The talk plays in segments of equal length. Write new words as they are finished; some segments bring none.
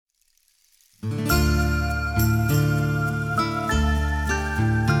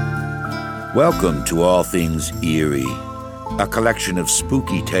Welcome to All Things Eerie, a collection of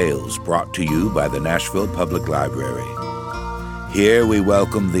spooky tales brought to you by the Nashville Public Library. Here we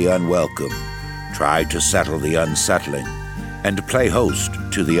welcome the unwelcome, try to settle the unsettling, and play host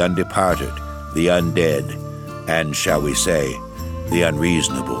to the undeparted, the undead, and, shall we say, the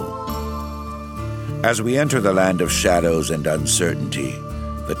unreasonable. As we enter the land of shadows and uncertainty,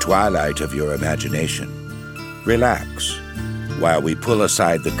 the twilight of your imagination, relax while we pull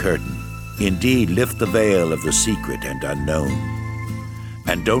aside the curtain. Indeed, lift the veil of the secret and unknown.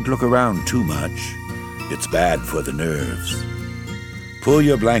 And don't look around too much. It's bad for the nerves. Pull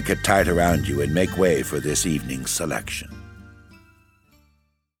your blanket tight around you and make way for this evening's selection.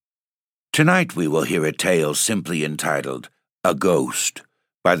 Tonight we will hear a tale simply entitled A Ghost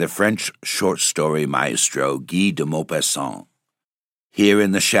by the French short story maestro Guy de Maupassant. Here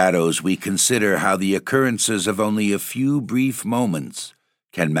in the shadows we consider how the occurrences of only a few brief moments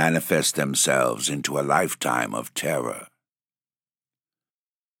can manifest themselves into a lifetime of terror.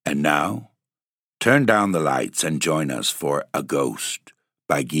 And now, turn down the lights and join us for A Ghost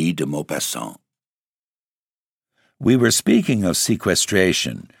by Guy de Maupassant. We were speaking of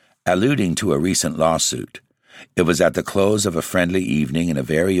sequestration, alluding to a recent lawsuit. It was at the close of a friendly evening in a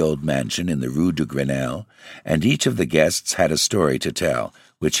very old mansion in the Rue de Grenelle, and each of the guests had a story to tell,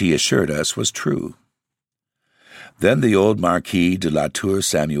 which he assured us was true. Then the old Marquis de la Tour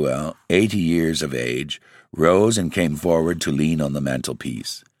Samuel, 80 years of age, rose and came forward to lean on the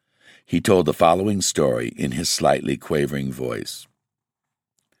mantelpiece. He told the following story in his slightly quavering voice.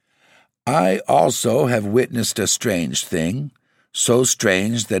 I also have witnessed a strange thing, so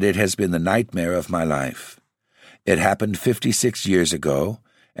strange that it has been the nightmare of my life. It happened 56 years ago,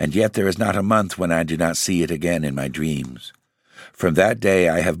 and yet there is not a month when I do not see it again in my dreams. From that day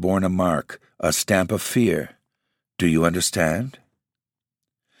I have borne a mark, a stamp of fear. Do you understand?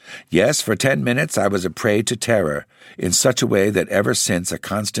 Yes, for 10 minutes I was a prey to terror, in such a way that ever since a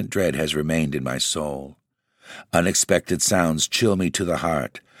constant dread has remained in my soul. Unexpected sounds chill me to the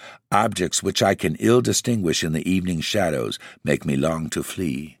heart. Objects which I can ill distinguish in the evening shadows make me long to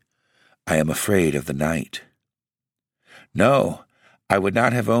flee. I am afraid of the night. No, I would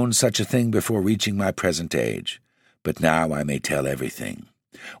not have owned such a thing before reaching my present age, but now I may tell everything.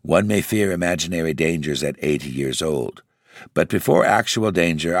 One may fear imaginary dangers at 80 years old, but before actual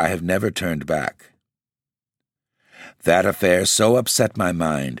danger I have never turned back. That affair so upset my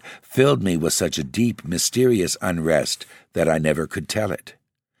mind, filled me with such a deep, mysterious unrest that I never could tell it.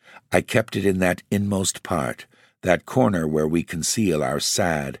 I kept it in that inmost part, that corner where we conceal our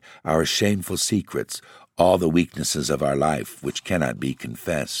sad, our shameful secrets, all the weaknesses of our life which cannot be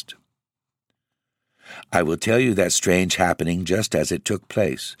confessed. I will tell you that strange happening just as it took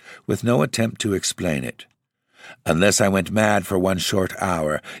place, with no attempt to explain it. Unless I went mad for one short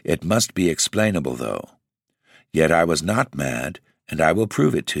hour, it must be explainable, though. Yet I was not mad, and I will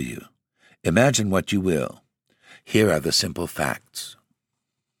prove it to you. Imagine what you will. Here are the simple facts.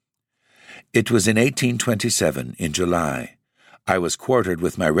 It was in 1827, in July. I was quartered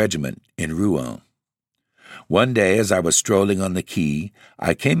with my regiment in Rouen. One day, as I was strolling on the quay,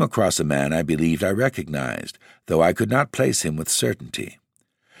 I came across a man I believed I recognized, though I could not place him with certainty.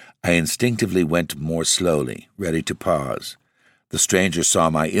 I instinctively went more slowly, ready to pause. The stranger saw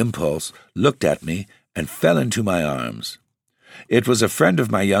my impulse, looked at me, and fell into my arms. It was a friend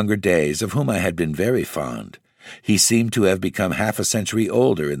of my younger days, of whom I had been very fond. He seemed to have become half a century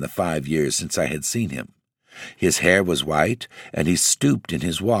older in the 5 years since I had seen him. His hair was white, and he stooped in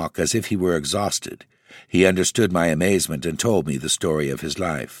his walk as if he were exhausted. He understood my amazement and told me the story of his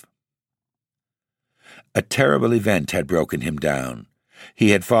life. A terrible event had broken him down. He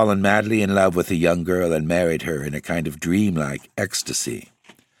had fallen madly in love with a young girl and married her in a kind of dreamlike ecstasy.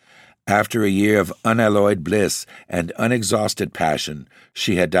 After a year of unalloyed bliss and unexhausted passion,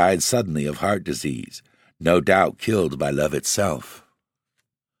 she had died suddenly of heart disease, no doubt killed by love itself.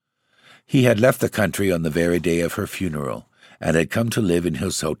 He had left the country on the very day of her funeral and had come to live in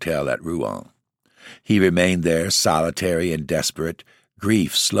his hotel at Rouen. He remained there, solitary and desperate,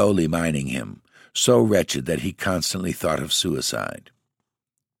 grief slowly mining him, so wretched that he constantly thought of suicide.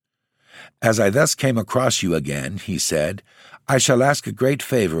 As I thus came across you again, he said, I shall ask a great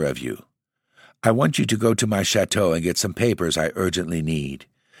favor of you. I want you to go to my chateau and get some papers I urgently need.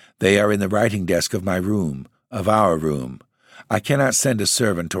 They are in the writing desk of my room, of our room. I cannot send a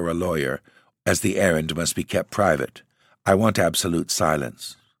servant or a lawyer, as the errand must be kept private. I want absolute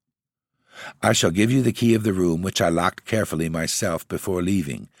silence. I shall give you the key of the room, which I locked carefully myself before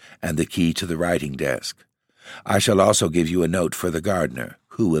leaving, and the key to the writing desk. I shall also give you a note for the gardener,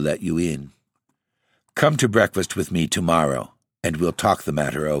 who will let you in. Come to breakfast with me tomorrow, and we'll talk the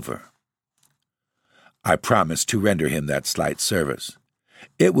matter over. I promised to render him that slight service.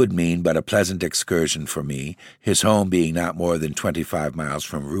 It would mean but a pleasant excursion for me, his home being not more than 25 miles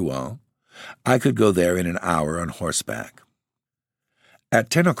from Rouen. I could go there in an hour on horseback. At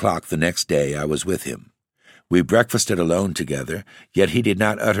 10 o'clock the next day I was with him. We breakfasted alone together, yet he did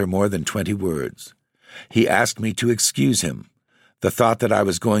not utter more than 20 words. He asked me to excuse him. The thought that I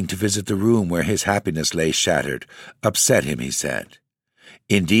was going to visit the room where his happiness lay shattered upset him, he said.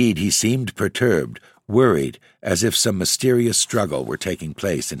 Indeed, he seemed perturbed, worried, as if some mysterious struggle were taking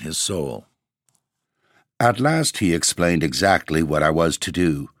place in his soul. At last he explained exactly what I was to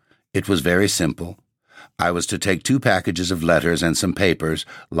do. It was very simple. I was to take 2 packages of letters and some papers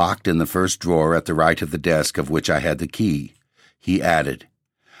locked in the first drawer at the right of the desk of which I had the key. He added,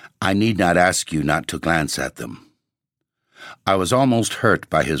 "I need not ask you not to glance at them." I was almost hurt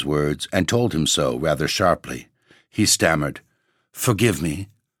by his words and told him so rather sharply. He stammered, "Forgive me.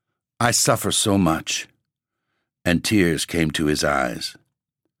 I suffer so much," and tears came to his eyes.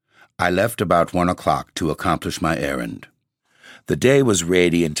 I left about 1 o'clock to accomplish my errand. The day was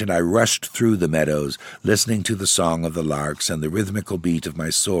radiant, and I rushed through the meadows, listening to the song of the larks and the rhythmical beat of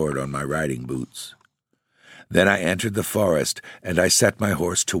my sword on my riding boots. Then I entered the forest, and I set my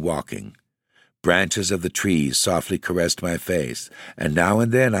horse to walking. Branches of the trees softly caressed my face, and now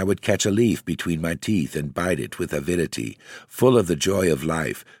and then I would catch a leaf between my teeth and bite it with avidity, full of the joy of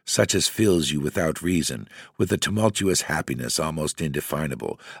life, such as fills you without reason, with a tumultuous happiness almost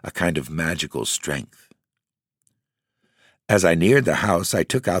indefinable, a kind of magical strength. As I neared the house, I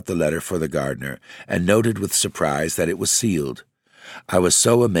took out the letter for the gardener, and noted with surprise that it was sealed. I was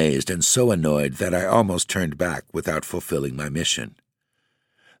so amazed and so annoyed that I almost turned back without fulfilling my mission.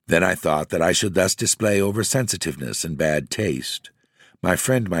 Then I thought that I should thus display oversensitiveness and bad taste. My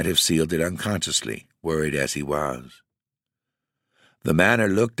friend might have sealed it unconsciously, worried as he was. The manor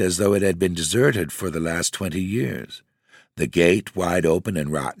looked as though it had been deserted for the last 20 years. The gate, wide open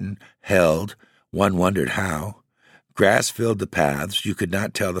and rotten, held, one wondered how. Grass filled the paths, you could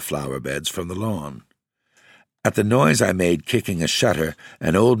not tell the flower beds from the lawn. At the noise I made kicking a shutter,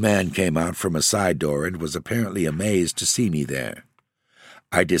 an old man came out from a side door and was apparently amazed to see me there.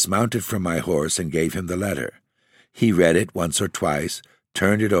 I dismounted from my horse and gave him the letter. He read it once or twice,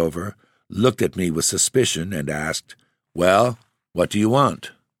 turned it over, looked at me with suspicion, and asked, "Well, what do you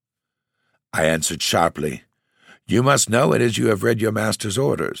want?" I answered sharply, "You must know it as you have read your master's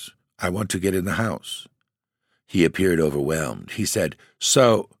orders. I want to get in the house." He appeared overwhelmed. He said,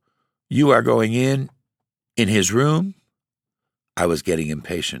 "So, you are going in his room?" I was getting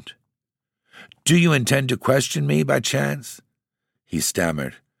impatient. "Do you intend to question me by chance?" He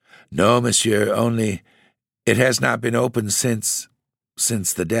stammered, "No, monsieur, only it has not been opened since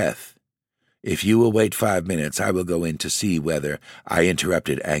the death. If you will wait 5 minutes, I will go in to see whether—" I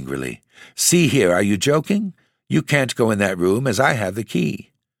interrupted angrily. "See here, are you joking? You can't go in that room, as I have the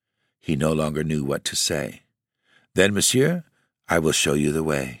key." He no longer knew what to say. "Then, monsieur, I will show you the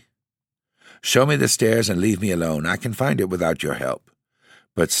way." "Show me the stairs and leave me alone. I can find it without your help."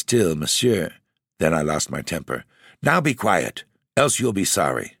 "But still, monsieur—" Then I lost my temper. "Now be quiet, else you'll be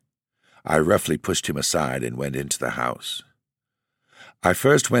sorry." I roughly pushed him aside and went into the house. I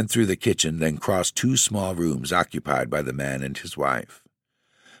first went through the kitchen, then crossed 2 small rooms occupied by the man and his wife.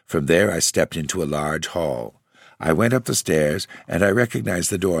 From there I stepped into a large hall. I went up the stairs, and I recognized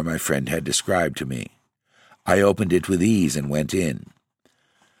the door my friend had described to me. I opened it with ease and went in.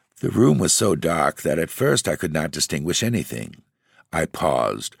 The room was so dark that at first I could not distinguish anything. I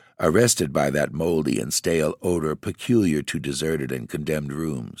paused, arrested by that moldy and stale odor peculiar to deserted and condemned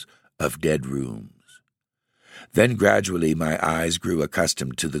rooms, of dead rooms. Then gradually my eyes grew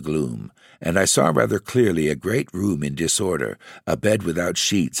accustomed to the gloom, and I saw rather clearly a great room in disorder, a bed without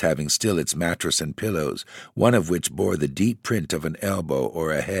sheets having still its mattress and pillows, one of which bore the deep print of an elbow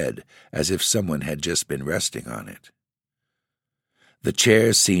or a head, as if someone had just been resting on it. The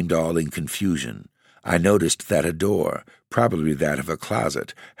chairs seemed all in confusion. I noticed that a door, probably that of a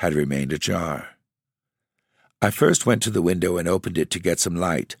closet, had remained ajar. I first went to the window and opened it to get some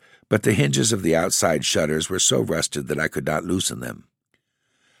light, but the hinges of the outside shutters were so rusted that I could not loosen them.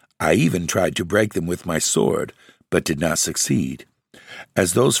 I even tried to break them with my sword, but did not succeed.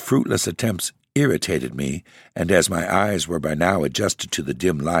 As those fruitless attempts irritated me, and as my eyes were by now adjusted to the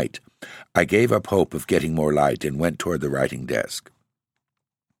dim light, I gave up hope of getting more light and went toward the writing desk.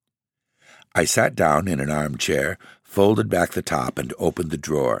 I sat down in an armchair, folded back the top, and opened the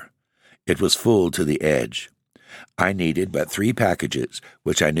drawer. It was full to the edge. I needed but 3 packages,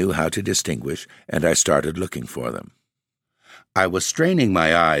 which I knew how to distinguish, and I started looking for them. I was straining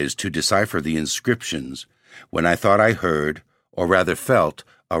my eyes to decipher the inscriptions when I thought I heard, or rather felt,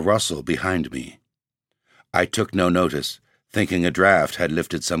 a rustle behind me. I took no notice, thinking a draft had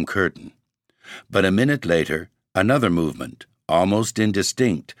lifted some curtain. But a minute later, another movement, almost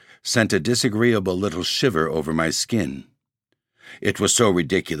indistinct, sent a disagreeable little shiver over my skin. It was so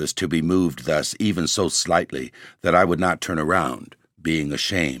ridiculous to be moved thus, even so slightly, that I would not turn around, being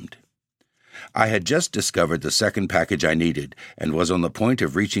ashamed. I had just discovered the second package I needed, and was on the point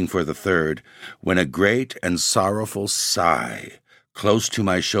of reaching for the third, when a great and sorrowful sigh, close to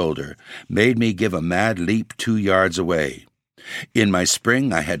my shoulder, made me give a mad leap 2 yards away. In my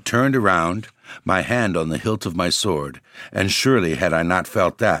spring I had turned around, my hand on the hilt of my sword, and surely had I not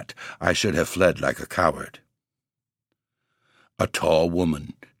felt that, I should have fled like a coward. A tall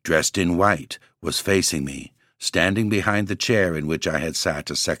woman, dressed in white, was facing me, standing behind the chair in which I had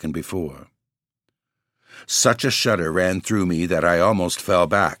sat a second before. Such a shudder ran through me that I almost fell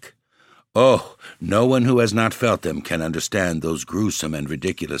back. Oh, no one who has not felt them can understand those gruesome and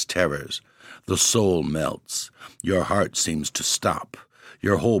ridiculous terrors. The soul melts, your heart seems to stop,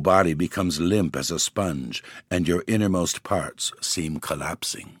 your whole body becomes limp as a sponge, and your innermost parts seem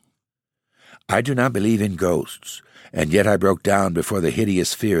collapsing. I do not believe in ghosts, and yet I broke down before the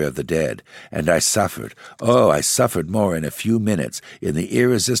hideous fear of the dead, and I suffered, I suffered more in a few minutes in the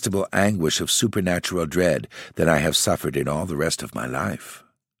irresistible anguish of supernatural dread than I have suffered in all the rest of my life.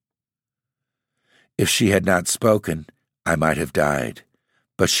 If she had not spoken, I might have died,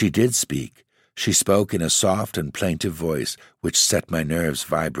 but she did speak. She spoke in a soft and plaintive voice which set my nerves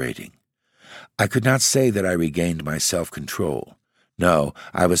vibrating. I could not say that I regained my self-control. No,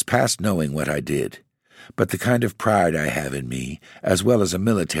 I was past knowing what I did. But the kind of pride I have in me, as well as a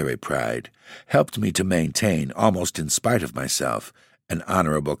military pride, helped me to maintain, almost in spite of myself, an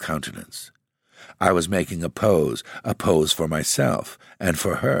honorable countenance. I was making a pose for myself, and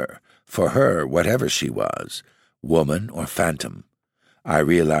for her, whatever she was, woman or phantom. I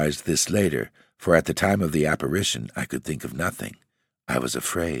realized this later, for at the time of the apparition I could think of nothing. I was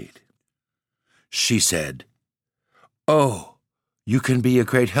afraid. She said, "Oh, you can be a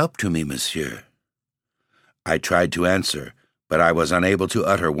great help to me, monsieur." I tried to answer, but I was unable to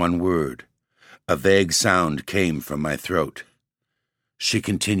utter one word. A vague sound came from my throat. She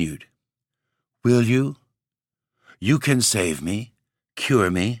continued, "Will you? You can save me, cure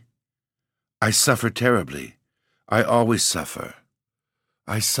me. I suffer terribly. I always suffer.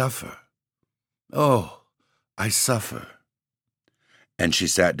 I suffer. Oh, I suffer." And she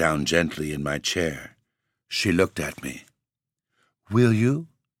sat down gently in my chair. She looked at me. "Will you?"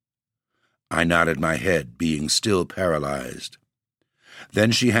 I nodded my head, being still paralyzed.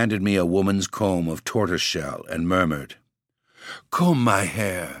 Then she handed me a woman's comb of tortoise-shell and murmured, "Comb my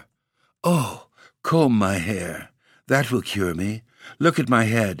hair. Oh, comb my hair. That will cure me. Look at my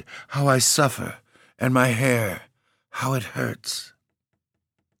head, how I suffer, and my hair, how it hurts."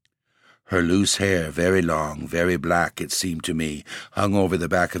 Her loose hair, very long, very black, it seemed to me, hung over the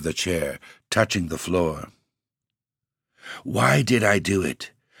back of the chair, touching the floor. Why did I do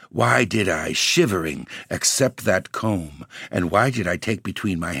it? Why did I, shivering, accept that comb, and why did I take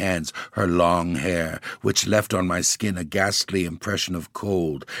between my hands her long hair, which left on my skin a ghastly impression of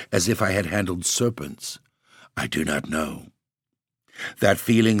cold, as if I had handled serpents? I do not know. That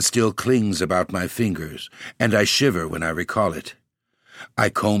feeling still clings about my fingers, and I shiver when I recall it. I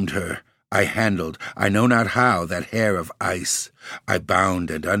combed her, I handled, I know not how, that hair of ice. I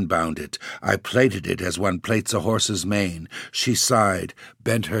bound and unbound it. I plaited it as one plaits a horse's mane. She sighed,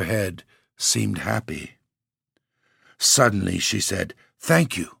 bent her head, seemed happy. Suddenly she said,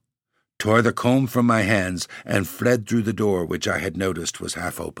 "Thank you," tore the comb from my hands, and fled through the door which I had noticed was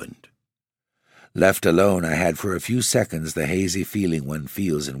half opened. Left alone, I had for a few seconds the hazy feeling one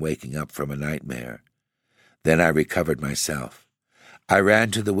feels in waking up from a nightmare. Then I recovered myself. I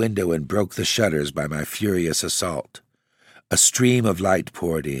ran to the window and broke the shutters by my furious assault. A stream of light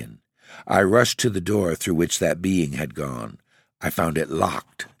poured in. I rushed to the door through which that being had gone. I found it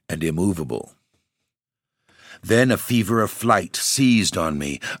locked and immovable. Then a fever of flight seized on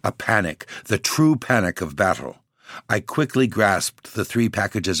me, a panic, the true panic of battle. I quickly grasped the 3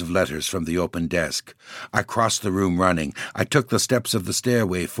 packages of letters from the open desk. I crossed the room running. I took the steps of the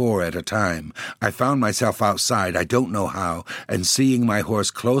stairway 4 at a time. I found myself outside, I don't know how, and seeing my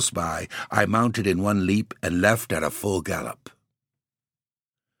horse close by, I mounted in one leap and left at a full gallop.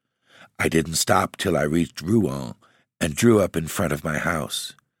 I didn't stop till I reached Rouen and drew up in front of my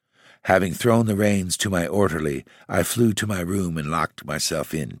house. Having thrown the reins to my orderly, I flew to my room and locked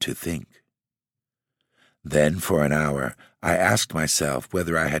myself in to think. Then, for an hour, I asked myself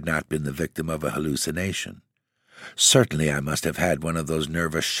whether I had not been the victim of a hallucination. Certainly I must have had one of those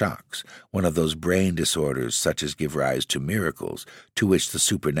nervous shocks, one of those brain disorders such as give rise to miracles, to which the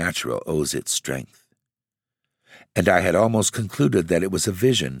supernatural owes its strength. and I had almost concluded that it was a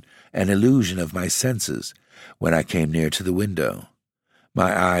vision, an illusion of my senses, when I came near to the window.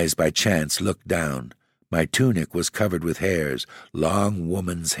 My eyes by chance looked down. My tunic was covered with hairs, long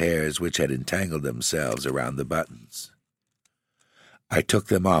woman's hairs which had entangled themselves around the buttons. I took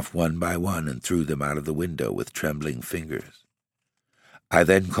them off one by one and threw them out of the window with trembling fingers. I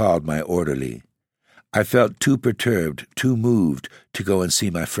then called my orderly. I felt too perturbed, too moved to go and see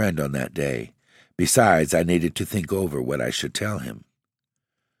my friend on that day. Besides, I needed to think over what I should tell him.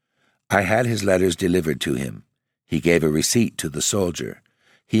 I had his letters delivered to him. He gave a receipt to the soldier.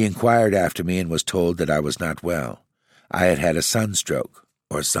 He inquired after me and was told that I was not well. I had had a sunstroke,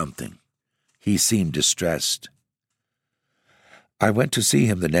 or something. He seemed distressed. I went to see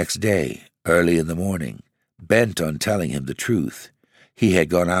him the next day, early in the morning, bent on telling him the truth. He had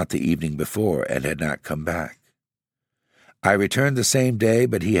gone out the evening before and had not come back. I returned the same day,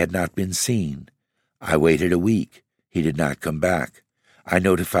 but he had not been seen. I waited a week. He did not come back. I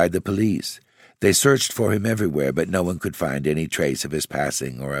notified the police. They searched for him everywhere, but no one could find any trace of his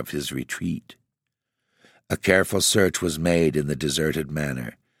passing or of his retreat. A careful search was made in the deserted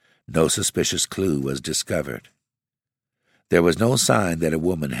manor. No suspicious clue was discovered. There was no sign that a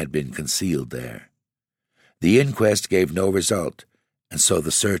woman had been concealed there. The inquest gave no result, and so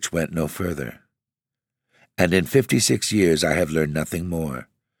the search went no further. And in 56 years I have learned nothing more.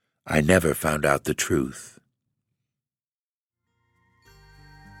 I never found out the truth.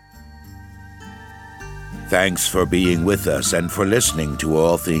 Thanks for being with us and for listening to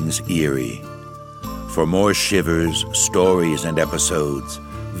All Things Eerie. For more shivers, stories, and episodes,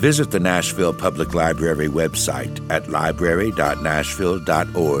 visit the Nashville Public Library website at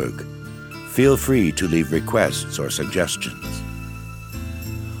library.nashville.org. Feel free to leave requests or suggestions.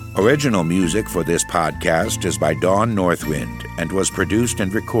 Original music for this podcast is by Dawn Northwind and was produced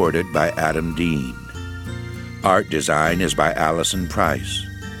and recorded by Adam Dean. Art design is by Allison Price.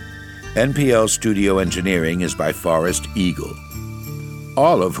 NPL studio engineering is by Forrest Eagle.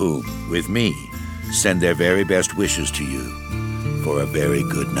 All of whom, with me, send their very best wishes to you for a very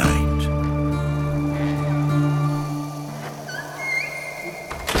good night.